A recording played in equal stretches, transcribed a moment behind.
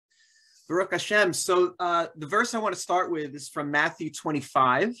Baruch Hashem. So the verse I want to start with is from Matthew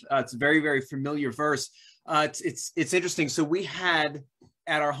 25. It's a very, very familiar verse. It's interesting. So we had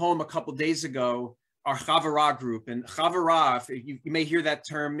at our home a couple days ago our Chavara group, and Chavara, you may hear that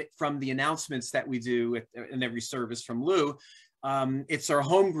term from the announcements that we do in every service from Lou. It's our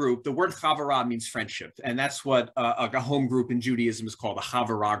home group. The word Chavara means friendship, and that's what a home group in Judaism is called, a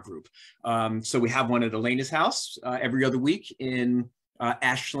Chavara group. So we have one at Elena's house every other week in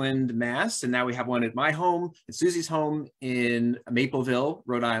Ashland, Mass. And now we have one at my home, at Susie's home in Mapleville,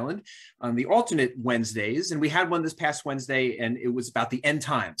 Rhode Island, on the alternate Wednesdays. And we had one this past Wednesday, and it was about the end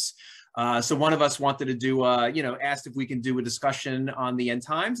times. So one of us wanted to do, asked if we can do a discussion on the end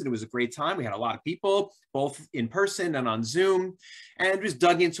times, and it was a great time. We had a lot of people, both in person and on Zoom, and just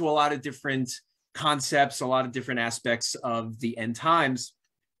dug into a lot of different concepts, a lot of different aspects of the end times.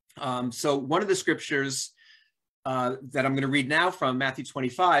 So one of the scriptures that I'm going to read now from Matthew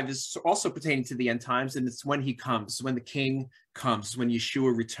 25 is also pertaining to the end times, and it's when he comes, when the King comes, when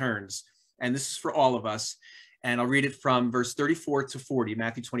Yeshua returns. And this is for all of us. And I'll read it from verse 34 to 40,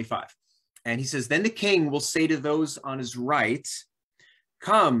 Matthew 25. And he says, "Then the King will say to those on his right,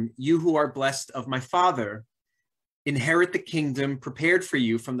 'Come, you who are blessed of my Father, inherit the kingdom prepared for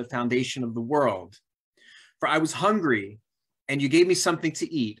you from the foundation of the world. For I was hungry, and you gave me something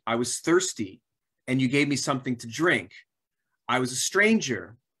to eat. I was thirsty, and you gave me something to drink. I was a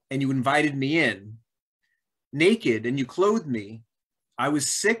stranger, and you invited me in. Naked, and you clothed me. I was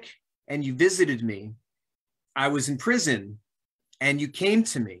sick, and you visited me. I was in prison, and you came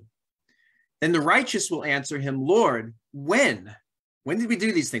to me.' Then the righteous will answer him, 'Lord, when? When did we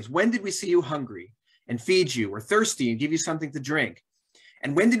do these things? When did we see you hungry and feed you, or thirsty and give you something to drink?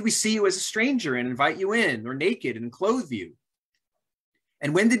 And when did we see you as a stranger and invite you in, or naked and clothe you?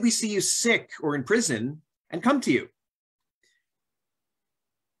 And when did we see you sick or in prison and come to you?'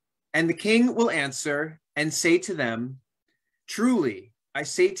 And the King will answer and say to them, 'Truly, I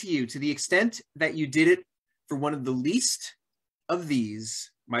say to you, to the extent that you did it for one of the least of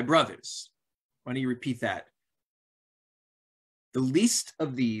these, my brothers.'" Why don't you repeat that? "The least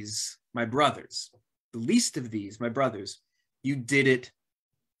of these, my brothers, the least of these, my brothers, you did it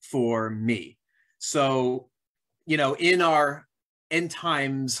for me." So, in our end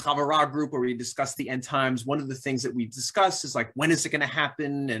times Chavara group, where we discuss the end times, one of the things that we discuss is like, when is it going to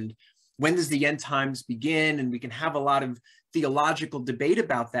happen? And when does the end times begin? And we can have a lot of theological debate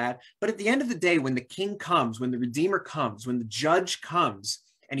about that. But at the end of the day, when the King comes, when the Redeemer comes, when the Judge comes,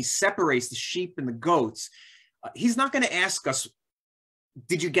 and he separates the sheep and the goats, he's not going to ask us,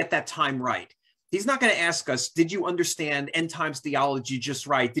 did you get that time right? He's not going to ask us, did you understand end times theology just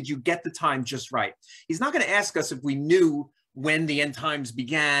right? Did you get the time just right? He's not going to ask us if we knew when the end times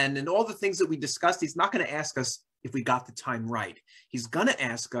began and all the things that we discussed. He's not going to ask us if we got the time right. He's going to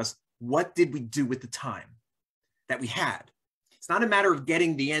ask us, what did we do with the time that we had? It's not a matter of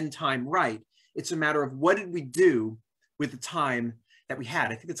getting the end time right. It's a matter of what did we do with the time that we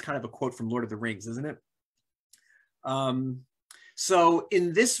had. I think it's kind of a quote from Lord of the Rings, isn't it? So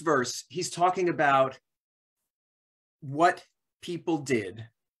in this verse, he's talking about what people did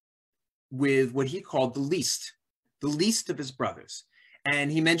with what he called the least of his brothers.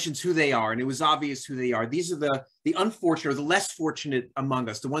 And he mentions who they are, and it was obvious who they are. These are the unfortunate, or the less fortunate among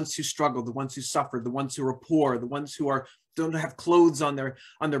us, the ones who struggle, the ones who suffer, the ones who are poor, the ones who don't have clothes on their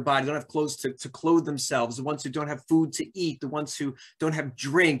body, don't have clothes to clothe themselves, the ones who don't have food to eat, the ones who don't have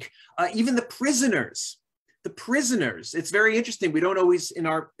drink, even the prisoners. It's very interesting. We don't always,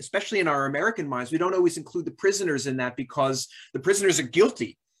 especially in our American minds, we don't always include the prisoners in that, because the prisoners are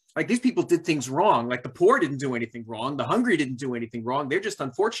guilty. Like, these people did things wrong. Like, the poor didn't do anything wrong. The hungry didn't do anything wrong. They're just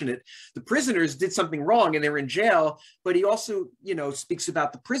unfortunate. The prisoners did something wrong and they're in jail. But he also, speaks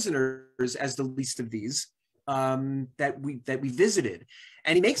about the prisoners as the least of these that we visited.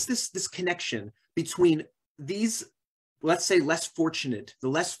 And he makes this connection between these, let's say, the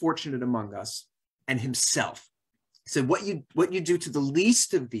less fortunate among us, and himself. He said, what you do to the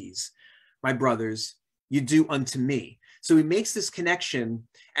least of these, my brothers, you do unto me. So he makes this connection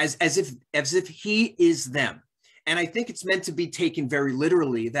as if he is them. And I think it's meant to be taken very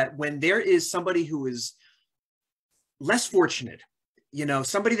literally, that when there is somebody who is less fortunate,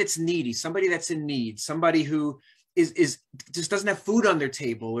 somebody that's needy, somebody that's in need, somebody who is just doesn't have food on their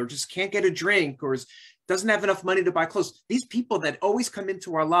table, or just can't get a drink, or doesn't have enough money to buy clothes. These people that always come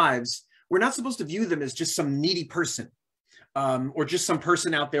into our lives, we're not supposed to view them as just some needy person, or just some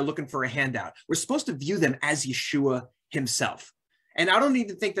person out there looking for a handout. We're supposed to view them as Yeshua himself. And I don't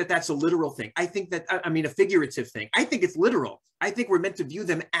even think that that's a literal thing. I think that, a figurative thing. I think it's literal. I think we're meant to view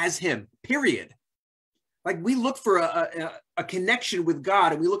them as him, period. Like, we look for a a connection with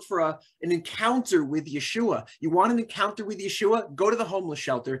God, and we look for an encounter with Yeshua. You want an encounter with Yeshua? Go to the homeless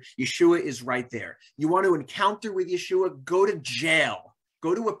shelter. Yeshua is right there. You want to encounter with Yeshua? Go to jail.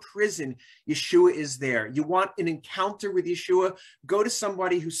 Go to a prison. Yeshua is there. You want an encounter with Yeshua? Go to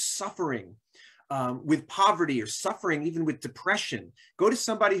somebody who's suffering with poverty or suffering even with depression. Go to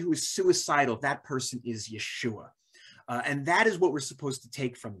somebody who is suicidal. That person is Yeshua. And that is what we're supposed to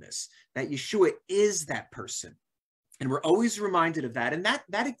take from this, that Yeshua is that person. And we're always reminded of that. And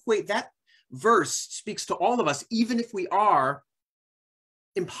that verse speaks to all of us, even if we are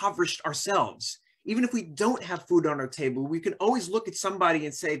impoverished ourselves. Even if we don't have food on our table, we can always look at somebody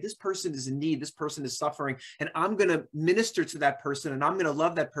and say, this person is in need, this person is suffering, and I'm going to minister to that person, and I'm going to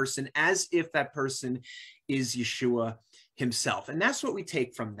love that person as if that person is Yeshua himself. And that's what we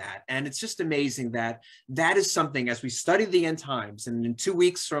take from that. And it's just amazing that that is something, as we study the end times, and in 2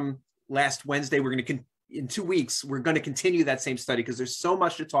 weeks from last Wednesday, in 2 weeks, we're going to continue that same study because there's so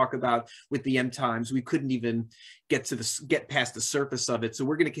much to talk about with the end times. We couldn't even get past the surface of it. So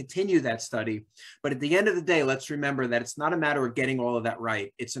we're going to continue that study. But at the end of the day, let's remember that it's not a matter of getting all of that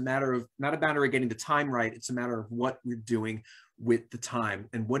right. It's not a matter of getting the time right. It's a matter of what we're doing with the time,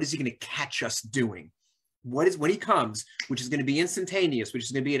 and what is he going to catch us doing? When he comes, which is going to be instantaneous, which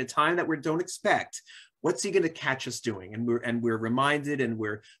is going to be at a time that we don't expect, what's he going to catch us doing? And we're reminded, and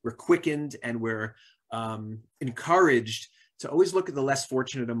we're quickened, and we're encouraged to always look at the less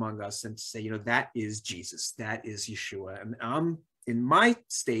fortunate among us and say, that is Jesus, that is Yeshua. And in my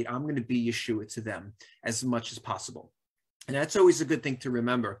state, I'm going to be Yeshua to them as much as possible. And that's always a good thing to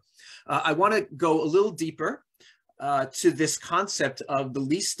remember. I want to go a little deeper to this concept of the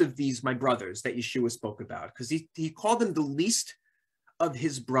least of these, my brothers, that Yeshua spoke about, because he called them the least of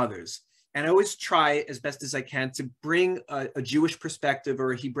his brothers. And I always try as best as I can to bring a Jewish perspective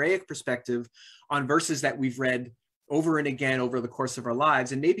or a Hebraic perspective on verses that we've read over and again over the course of our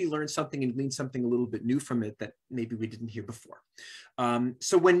lives, and maybe learn something and glean something a little bit new from it that maybe we didn't hear before.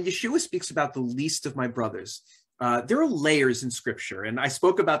 So when Yeshua speaks about the least of my brothers, there are layers in Scripture. And I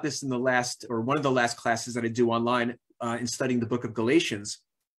spoke about this in one of the last classes that I do online in studying the book of Galatians,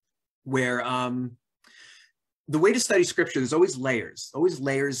 where the way to study Scripture, there's always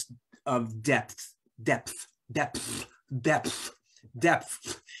layers of depth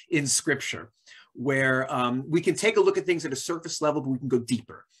in Scripture, where we can take a look at things at a surface level, but we can go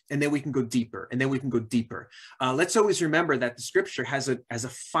deeper, and then we can go deeper, and then we can go deeper. Let's always remember that the Scripture has a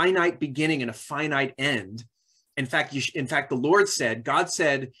finite beginning and a finite end. In fact, God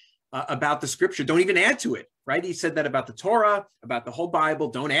said about the Scripture, don't even add to it, right? He said that about the Torah, about the whole Bible.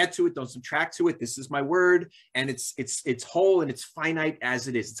 Don't add to it, don't subtract to it. This is my word, and it's whole and it's finite as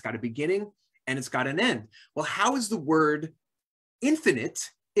it is. It's got a beginning and it's got an end. Well, how is the word infinite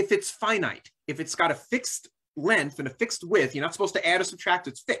if it's finite? If it's got a fixed length and a fixed width, you're not supposed to add or subtract.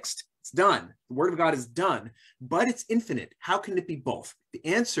 It's fixed. It's done. The word of God is done, but it's infinite. How can it be both? The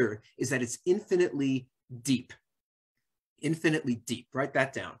answer is that it's infinitely deep. Infinitely deep. Write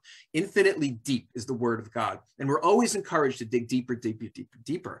that down. Infinitely deep is the word of God. And we're always encouraged to dig deeper, deeper, deeper,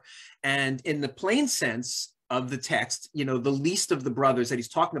 deeper. And in the plain sense of the text, the least of the brothers that he's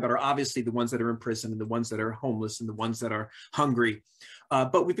talking about are obviously the ones that are in prison and the ones that are homeless and the ones that are hungry.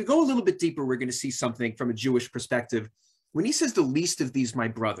 But if we go a little bit deeper, we're going to see something from a Jewish perspective. When he says the least of these, my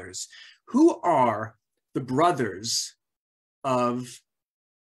brothers, who are the brothers of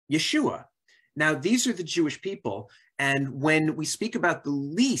Yeshua? Now, these are the Jewish people. And when we speak about the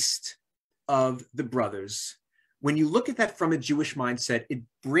least of the brothers, when you look at that from a Jewish mindset, it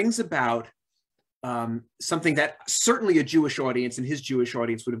brings about something that certainly a Jewish audience and his Jewish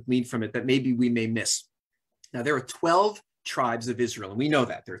audience would have gleaned from it that maybe we may miss. Now, there are 12 tribes of Israel, and we know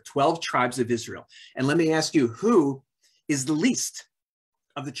that. There are 12 tribes of Israel. And let me ask you, who is the least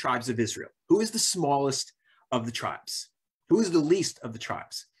of the tribes of Israel? Who is the smallest of the tribes? Who is the least of the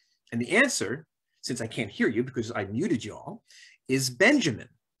tribes? And the answer, since I can't hear you because I muted you all, is Benjamin.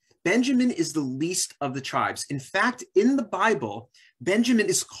 Benjamin is the least of the tribes. In fact, in the Bible, Benjamin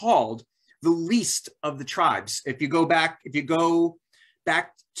is called the least of the tribes. If you go back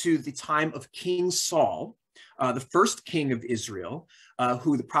to the time of King Saul, the first king of Israel,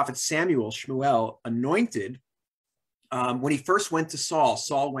 who the prophet Shmuel anointed, when he first went to Saul,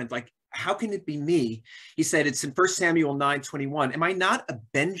 Saul went like, how can it be me? He said, it's in 1 Samuel 9:21. Am I not a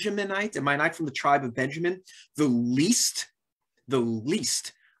Benjaminite? Am I not from the tribe of Benjamin? The least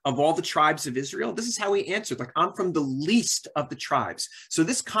of all the tribes of Israel? This is how he answered, like, I'm from the least of the tribes. So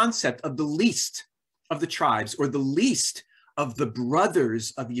this concept of the least of the tribes, or the least of the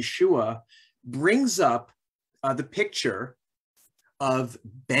brothers of Yeshua, brings up the picture of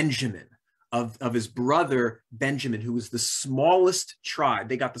Benjamin, of his brother Benjamin, who was the smallest tribe.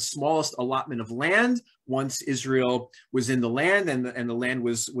 They got the smallest allotment of land once Israel was in the land, and the land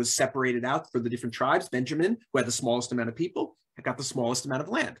was separated out for the different tribes. Benjamin, who had the smallest amount of people, got the smallest amount of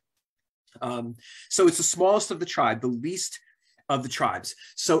land. So it's the smallest of the tribe, the least of the tribes.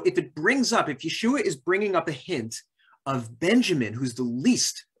 So if Yeshua is bringing up a hint of Benjamin, who's the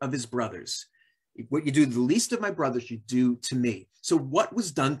least of his brothers, what you do to the least of my brothers, you do to me. So what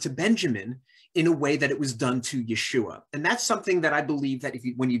was done to Benjamin in a way that it was done to Yeshua? And that's something that I believe that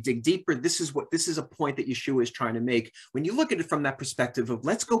when you dig deeper, this is a point that Yeshua is trying to make. When you look at it from that perspective of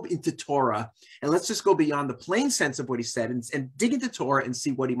let's go into Torah and let's just go beyond the plain sense of what he said and dig into Torah and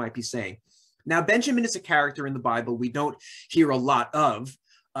see what he might be saying. Now, Benjamin is a character in the Bible we don't hear a lot of.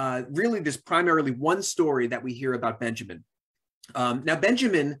 Really, there's primarily one story that we hear about Benjamin. Now,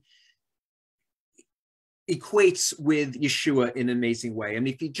 Benjamin equates with Yeshua in an amazing way. I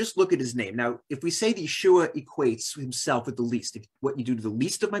mean, if you just look at his name. Now, if we say that Yeshua equates himself with the least, what you do to the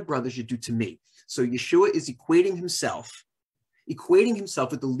least of my brothers, you do to me. So Yeshua is equating himself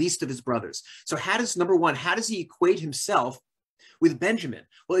with the least of his brothers. So how does he equate himself with Benjamin?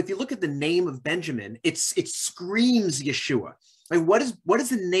 Well, if you look at the name of Benjamin, it screams Yeshua. Like, what is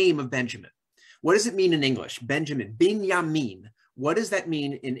the name of Benjamin? What does it mean in English? Benjamin, Binyamin. What does that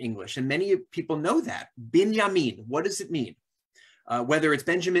mean in English? And many people know that. Binyamin, what does it mean? Whether it's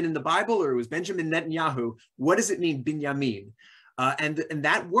Benjamin in the Bible or it was Benjamin Netanyahu, what does it mean, Binyamin? And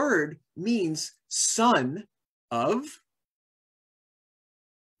that word means son of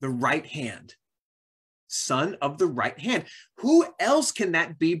the right hand. Son of the right hand. Who else can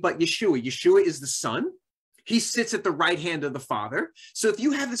that be but Yeshua? Yeshua is the son. He sits at the right hand of the Father. So if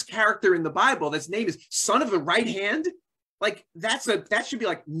you have this character in the Bible that's name is son of the right hand, like that should be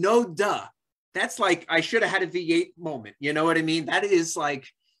like, no duh. That's like, I should have had a V8 moment. You know what I mean? That is like,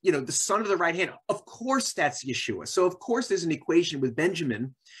 the son of the right hand. Of course, that's Yeshua. So of course, there's an equation with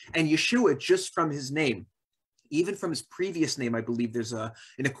Benjamin and Yeshua just from his name. Even from his previous name, I believe there's an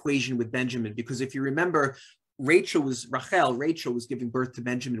equation with Benjamin, because if you remember, Rachel was giving birth to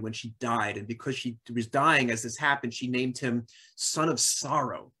Benjamin when she died. And because she was dying as this happened, she named him son of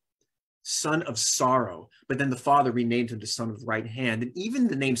sorrow. But then the father renamed him to son of the right hand. And even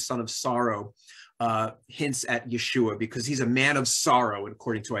the name son of sorrow hints at Yeshua, because he's a man of sorrow,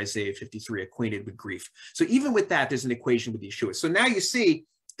 according to Isaiah 53, acquainted with grief. So even with that, there's an equation with Yeshua. So now you see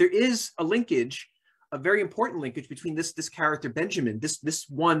there is a linkage, a very important linkage between this character Benjamin, this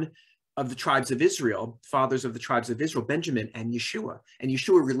one of the tribes of Israel, fathers of the tribes of Israel, Benjamin, and Yeshua. And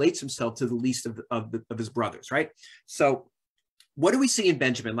Yeshua relates himself to the least of his brothers, right? So what do we see in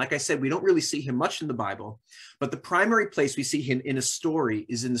Benjamin? Like I said, we don't really see him much in the Bible, but the primary place we see him in a story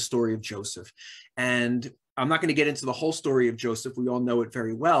is in the story of Joseph. And I'm not going to get into the whole story of Joseph. We all know it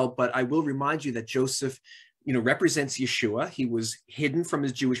very well, but I will remind you that Joseph represents Yeshua. He was hidden from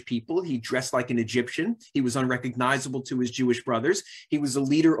his Jewish people. He dressed like an Egyptian. He was unrecognizable to his Jewish brothers. He was a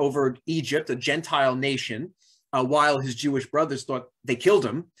leader over Egypt, a Gentile nation, while his Jewish brothers thought they killed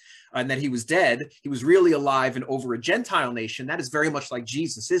him and that he was dead. He was really alive and over a Gentile nation. That is very much like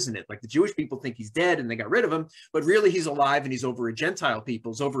Jesus, isn't it? Like the Jewish people think he's dead and they got rid of him, but really he's alive and he's over a Gentile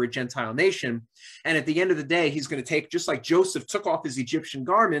people, he's over a Gentile nation. And at the end of the day, he's going to take, just like Joseph took off his Egyptian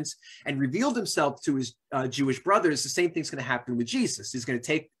garments and revealed himself to his Jewish brothers, the same thing's going to happen with Jesus. He's going to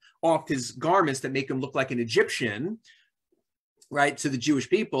take off his garments that make him look like an Egyptian, right, to the Jewish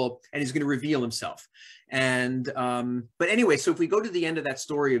people, and he's going to reveal himself. And but anyway, so if we go to the end of that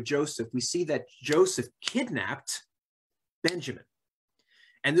story of Joseph, we see that Joseph kidnapped Benjamin,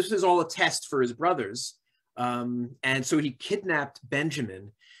 and this was all a test for his brothers. And so he kidnapped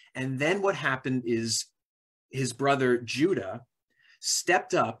Benjamin, and then what happened is his brother Judah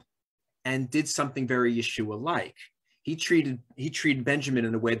stepped up and did something very Yeshua-like. He treated Benjamin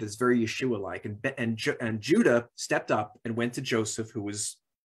in a way that's very Yeshua-like, and Judah stepped up and went to Joseph, who was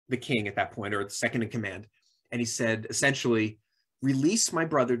the king at that point, or the second in command, and he said, essentially, release my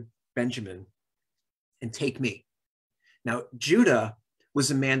brother Benjamin and take me. Now, Judah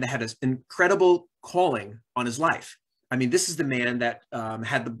was a man that had an incredible calling on his life. I mean, this is the man that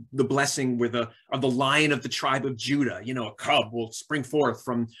had the blessing of the lion of the tribe of Judah. A cub will spring forth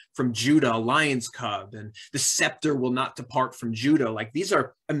from Judah, a lion's cub, and the scepter will not depart from Judah. Like, these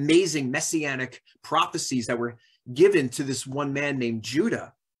are amazing messianic prophecies that were given to this one man named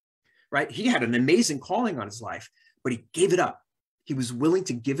Judah, right? He had an amazing calling on his life, but he gave it up. He was willing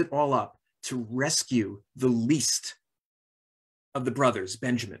to give it all up to rescue the least of the brothers,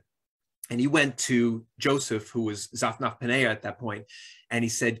 Benjamin. And he went to Joseph, who was Zaphnath Paneah at that point, and he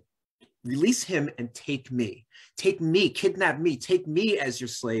said, release him and take me, kidnap me, take me as your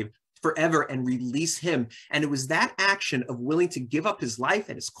slave forever and release him. And it was that action of willing to give up his life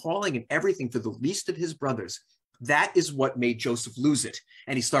and his calling and everything for the least of his brothers. That is what made Joseph lose it.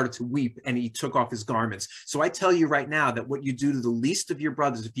 And he started to weep and he took off his garments. So I tell you right now that what you do to the least of your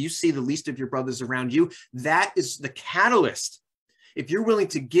brothers, if you see the least of your brothers around you, that is the catalyst. If you're willing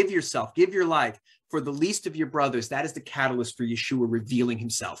to give yourself, give your life for the least of your brothers, that is the catalyst for Yeshua revealing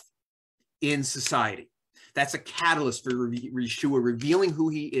himself in society. That's a catalyst for Yeshua revealing who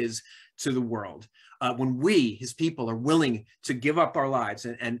he is to the world. When we, his people, are willing to give up our lives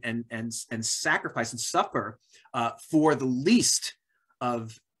and sacrifice and suffer for the least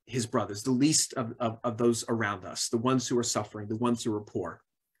of his brothers, the least of those around us, the ones who are suffering, the ones who are poor.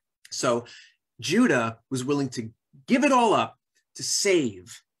 So Judah was willing to give it all up to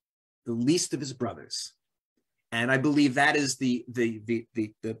save the least of his brothers. And I believe that is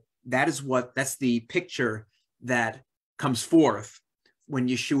that's the picture that comes forth when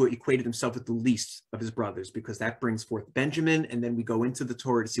Yeshua equated himself with the least of his brothers, because that brings forth Benjamin. And then we go into the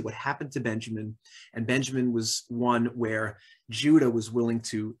Torah to see what happened to Benjamin. And Benjamin was one where Judah was willing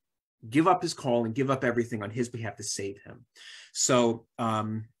to give up his call and give up everything on his behalf to save him. So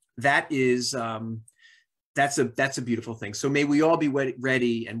that's a beautiful thing. So may we all be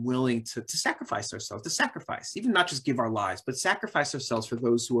ready and willing to sacrifice ourselves, even not just give our lives, but sacrifice ourselves for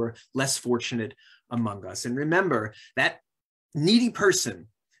those who are less fortunate among us. And remember that needy person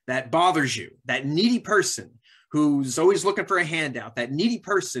that bothers you, that needy person who's always looking for a handout, that needy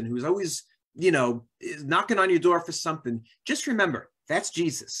person who's always, is knocking on your door for something, just remember, that's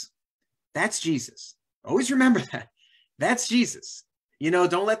Jesus. That's Jesus. Always remember that. That's Jesus.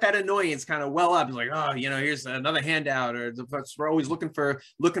 Don't let that annoyance kind of well up. It's like, oh, here's another handout, or we're always looking for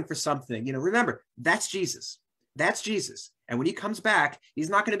something. Remember, that's Jesus. That's Jesus. And when he comes back, he's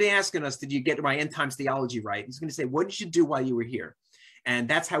not going to be asking us, did you get my end times theology right? He's going to say, what did you do while you were here? And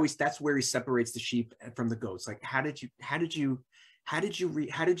that's where he separates the sheep from the goats. Like, how did you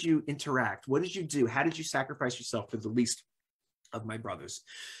interact? What did you do? How did you sacrifice yourself for the least of my brothers?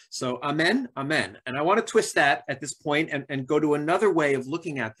 So amen, amen. And I want to twist that at this point and go to another way of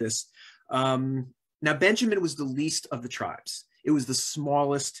looking at this. Now, Benjamin was the least of the tribes. It was the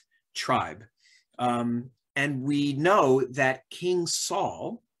smallest tribe. And we know that King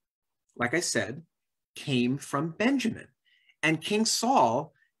Saul, like I said, came from Benjamin. And King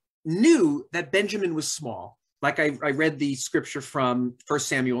Saul knew that Benjamin was small. Like I read the scripture from 1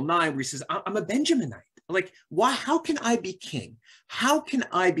 Samuel 9, where he says, I'm a Benjaminite. Like, why? How can I be king? How can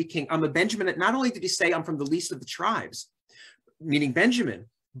I be king? I'm a Benjaminite. Not only did he say I'm from the least of the tribes, meaning Benjamin,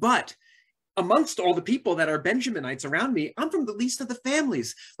 but amongst all the people that are Benjaminites around me, I'm from the least of the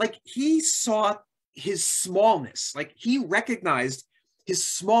families. Like, he saw his smallness, like he recognized his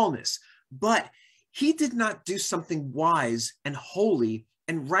smallness, but he did not do something wise and holy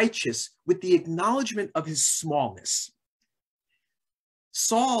and righteous with the acknowledgement of his smallness.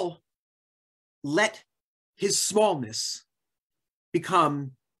 Saul let his smallness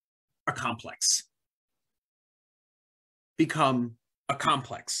become a complex.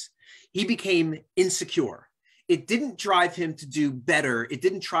 He became insecure. It didn't drive him to do better. It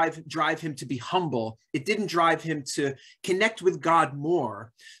didn't drive him to be humble. It didn't drive him to connect with God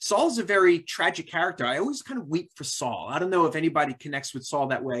more. Saul's a very tragic character. I always kind of weep for Saul. I don't know if anybody connects with Saul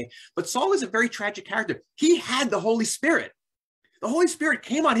that way, but Saul is a very tragic character. He had the Holy Spirit. The Holy Spirit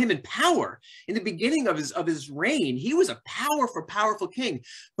came on him in power in the beginning of his reign. He was a powerful king,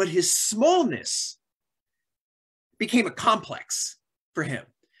 but his smallness became a complex for him.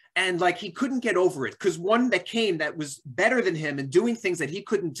 And like, he couldn't get over it, because one that came that was better than him and doing things that he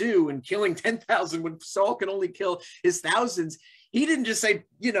couldn't do and killing 10,000 when Saul can only kill his thousands. He didn't just say,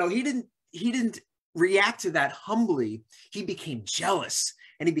 he didn't react to that humbly. He became jealous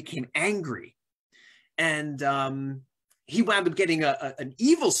and he became angry. And he wound up getting an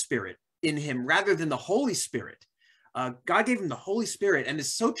evil spirit in him rather than the Holy Spirit. God gave him the Holy Spirit, and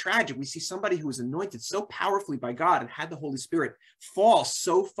it's so tragic. We see somebody who was anointed so powerfully by God and had the Holy Spirit fall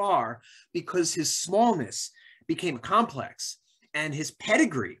so far because his smallness became a complex and his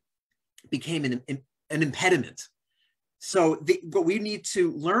pedigree became an impediment. So what we need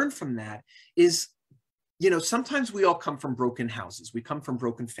to learn from that is, sometimes we all come from broken houses. We come from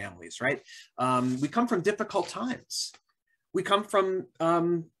broken families, right? We come from difficult times. We come from,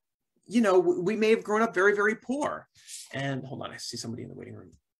 we may have grown up very, very poor. And hold on, I see somebody in the waiting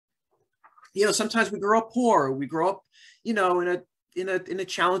room. Sometimes we grow up poor. We grow up, in a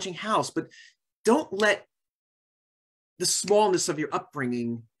challenging house. But don't let the smallness of your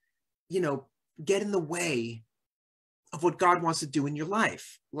upbringing, get in the way of what God wants to do in your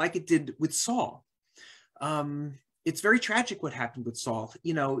life, like it did with Saul. it's very tragic what happened with Saul.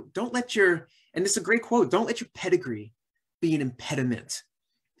 You know, don't let your, and this is a great quote, don't let your pedigree be an impediment,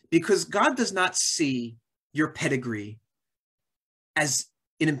 because God does not see your pedigree as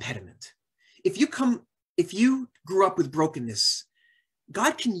an impediment. If you grew up with brokenness,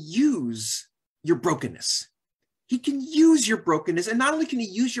 God can use your brokenness. He can use your brokenness. And not only can he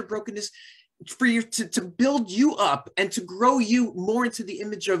use your brokenness for you to build you up and to grow you more into the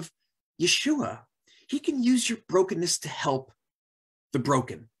image of Yeshua, he can use your brokenness to help the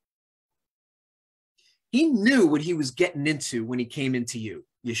broken. He knew what he was getting into when he came into you,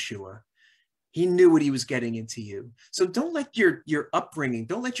 Yeshua. He knew what he was getting into you. So don't let your upbringing,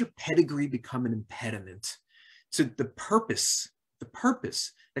 don't let your pedigree become an impediment to the purpose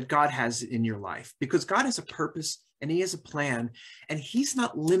that God has in your life, because God has a purpose and he has a plan, and he's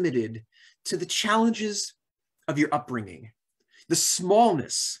not limited to the challenges of your upbringing, the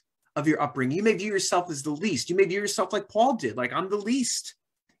smallness of your upbringing. You may view yourself as the least. You may view yourself like Paul did, like I'm the least,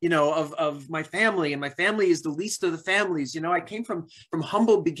 you know, of my family, and my family is the least of the families. You know, I came from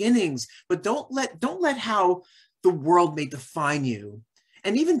humble beginnings, but don't let how the world may define you,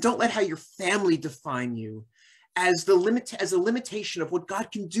 and even don't let how your family define you as a limitation of what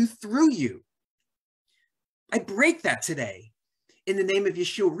God can do through you. I break that today in the name of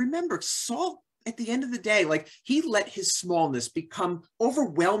Yeshua. Remember, Saul, at the end of the day, like, he let his smallness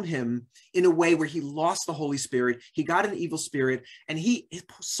overwhelm him in a way where he lost the Holy Spirit. He got an evil spirit, and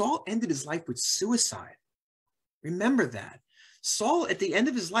Saul ended his life with suicide. Remember that. Saul, at the end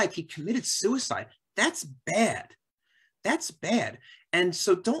of his life, he committed suicide. That's bad. That's bad. And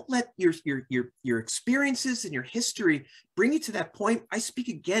so don't let your experiences and your history bring you to that point. I speak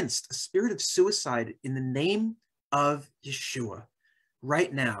against a spirit of suicide in the name of Yeshua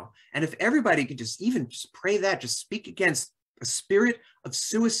right now. And if everybody could just pray that, just speak against a spirit of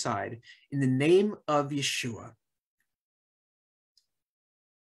suicide in the name of Yeshua.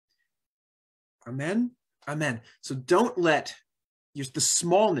 Amen. Amen. So don't let the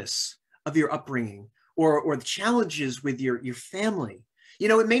smallness of your upbringing or the challenges with your family. You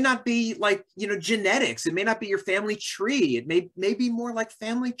know, it may not be like, you know, genetics. It may not be your family tree. It may be more like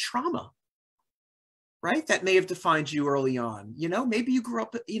family trauma, right? That may have defined you early on. You know, maybe you grew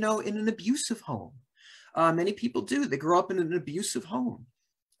up, you know, in an abusive home. Many people do. They grow up in an abusive home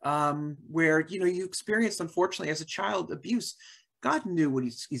where, you know, you experienced, unfortunately, as a child, abuse. God knew what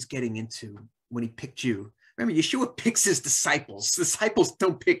he's getting into when he picked you. Remember, Yeshua picks his disciples. Disciples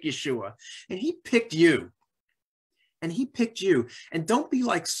don't pick Yeshua. And he picked you. And he picked you. And don't be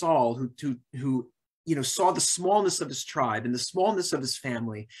like Saul, who you know, saw the smallness of his tribe and the smallness of his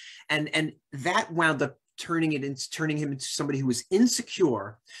family. And that wound up turning him into somebody who was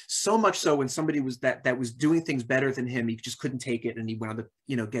insecure, so much so when somebody was that was doing things better than him, he just couldn't take it, and he wound up,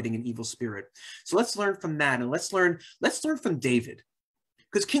 you know, getting an evil spirit. So let's learn from that, and let's learn from David,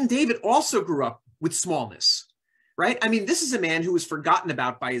 because King David also grew up with smallness, right? I mean, this is a man who was forgotten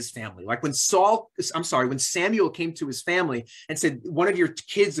about by his family. Like when Samuel came to his family and said, one of your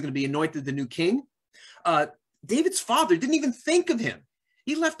kids is going to be anointed the new king, David's father didn't even think of him.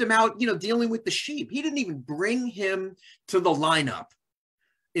 He left him out, you know, dealing with the sheep. He didn't even bring him to the lineup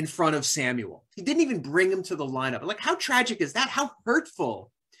in front of Samuel. He didn't even bring him to the lineup. Like, how tragic is that? How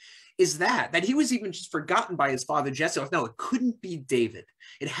hurtful is that he was even just forgotten by his father Jesse? No, it couldn't be David.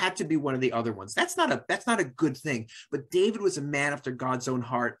 It had to be one of the other ones. That's not a good thing. But David was a man after God's own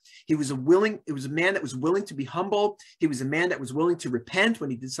heart. It was a man that was willing to be humble. He was a man that was willing to repent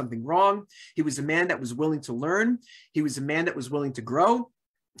when he did something wrong. He was a man that was willing to learn. He was a man that was willing to grow.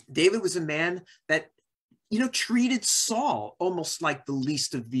 David was a man that, you know, treated Saul almost like the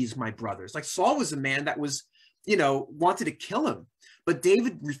least of these my brothers. Like, Saul was a man that was, you know, wanted to kill him. But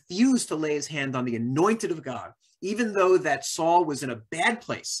David refused to lay his hand on the anointed of God, even though that Saul was in a bad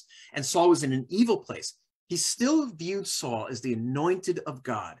place and Saul was in an evil place. He still viewed Saul as the anointed of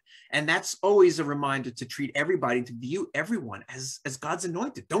God. And that's always a reminder to treat everybody, to view everyone as God's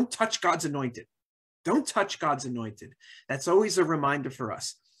anointed. Don't touch God's anointed. Don't touch God's anointed. That's always a reminder for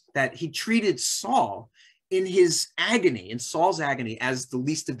us that he treated Saul in his agony, in Saul's agony, as the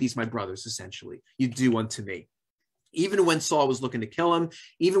least of these my brothers, essentially. You do unto me. Even when Saul was looking to kill him,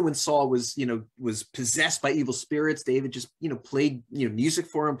 even when Saul was, you know, was possessed by evil spirits, David just, you know, played, you know, music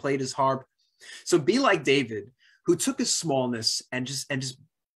for him, played his harp. So be like David, who took his smallness and just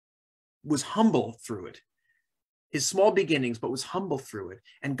was humble through it. His small beginnings, but was humble through it.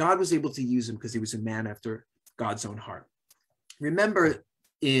 And God was able to use him because he was a man after God's own heart. Remember,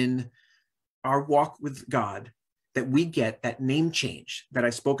 in our walk with God, that we get that name change that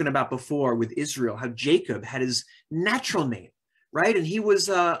I've spoken about before with Israel, how Jacob had his natural name, right? And he was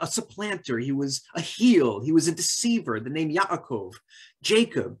a supplanter. He was a heel. He was a deceiver, the name Yaakov,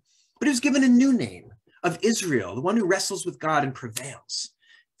 Jacob. But he was given a new name of Israel, the one who wrestles with God and prevails.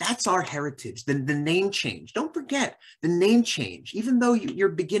 That's our heritage, the name change. Don't forget the name change. Even though your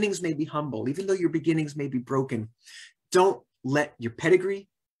beginnings may be humble, even though your beginnings may be broken, don't let your pedigree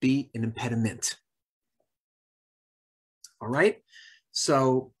be an impediment. All right?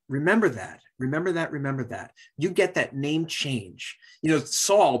 So remember that. Remember that. Remember that. You get that name change.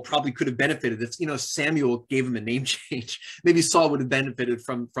 Saul probably could have benefited if, Samuel gave him a name change. Maybe Saul would have benefited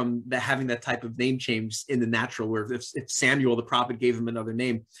from having that type of name change in the natural, where if Samuel, the prophet, gave him another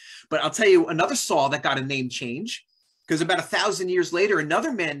name. But I'll tell you another Saul that got a name change, because about 1,000 years later,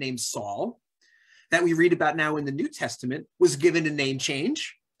 another man named Saul that we read about now in the New Testament was given a name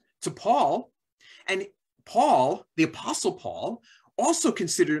change to Paul. And Paul, the Apostle Paul, also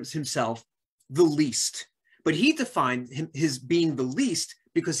considers himself the least, but he defined his being the least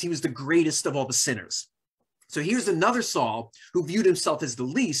because he was the greatest of all the sinners. So here's another Saul who viewed himself as the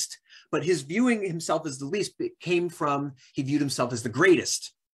least, but his viewing himself as the least came from, he viewed himself as the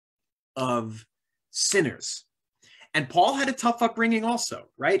greatest of sinners. And Paul had a tough upbringing also,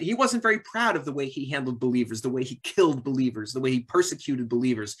 right? He wasn't very proud of the way he handled believers, the way he killed believers, the way he persecuted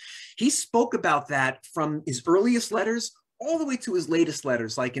believers. He spoke about that from his earliest letters all the way to his latest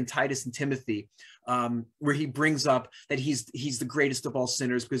letters, like in Titus and Timothy, where he brings up that he's the greatest of all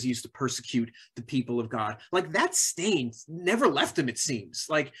sinners because he used to persecute the people of God. Like, that stain never left him, it seems.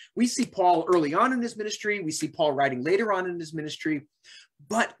 Like, we see Paul early on in his ministry, we see Paul writing later on in his ministry,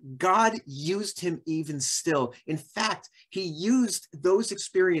 but God used him even still. In fact, he used those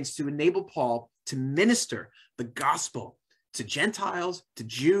experiences to enable Paul to minister the gospel to Gentiles, to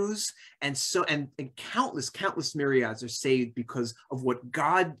Jews, and countless myriads are saved because of what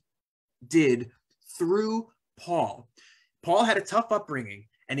God did through Paul. Paul had a tough upbringing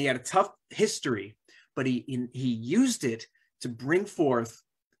and he had a tough history, but he used it to bring forth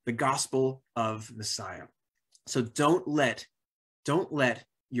the gospel of Messiah. So don't let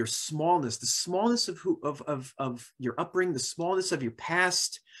your smallness, the smallness of your upbringing, the smallness of your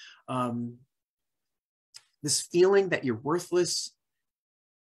past, this feeling that you're worthless,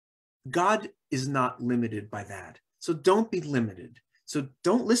 God is not limited by that. So don't be limited. So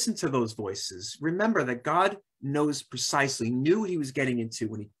don't listen to those voices. Remember that God knows precisely, knew what he was getting into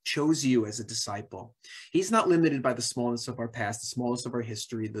when he chose you as a disciple. He's not limited by the smallness of our past, the smallness of our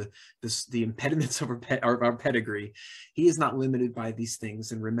history, the impediments of our pedigree. He is not limited by these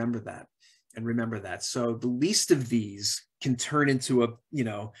things, and remember that. And remember that. So the least of these can turn into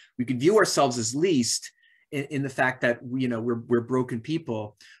we can view ourselves as least in the fact that we're broken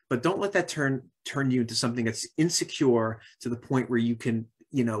people, but don't let that turn you into something that's insecure to the point where you can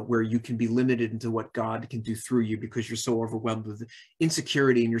be limited into what God can do through you because you're so overwhelmed with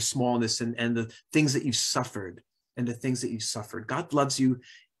insecurity and your smallness and the things that you've suffered God loves you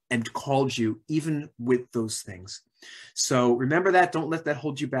and called you even with those things. So remember that. Don't let that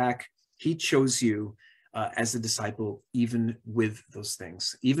hold you back. He chose you as a disciple, even with those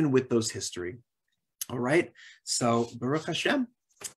things, even with those history. All right. So Baruch Hashem.